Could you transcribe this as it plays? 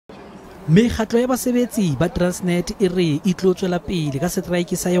Mekgatlo ya Basebeletsi ba Transnet e re e tlo tswelapele ka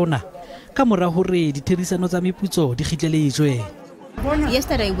seteraeke sa yona ka morao hore Ditherisano tsa meputso di kgiteletswe.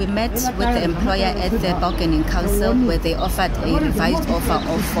 Yesterday we met with the employer at the bargaining council where they offered a revised offer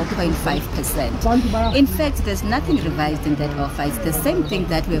of 4.5%. In fact, there's nothing revised in that offer. It's the same thing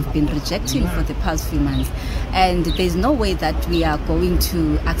that we have been rejecting for the past few months. And there's no way that we are going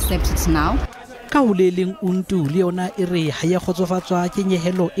to accept it now. Ka ho le leng untu le yona e re ha ya khotsofatswa ke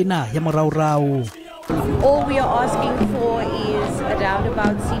nyehelo ena ya morao-rao. All we are asking for is around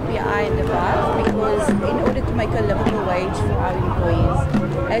about CPI and above, because in order to make a livable wage for our employees,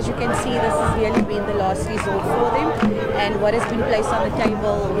 as you can see, this has really been the last resort for them, and what has been placed on the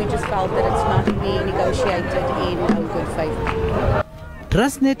table, we just felt that it's not being negotiated in good faith.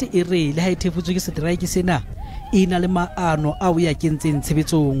 Transnet e re le ha itefutswe ke seteraeke sena e na le maano a o ya kentseng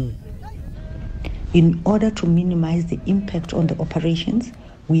tshebetsong. In order to minimize the impact on the operations,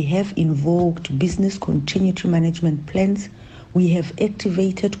 we have invoked business continuity management plans. We have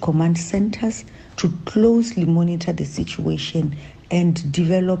activated command centers to closely monitor the situation and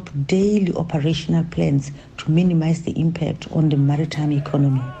develop daily operational plans to minimize the impact on the maritime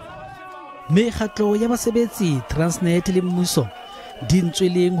economy. Mekgatlo ya Basebeletsi, Transnet le mmuso di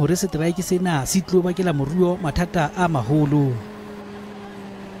ntsweleng hore seteraeke sena se tlo bakela moruo mathata a maholo.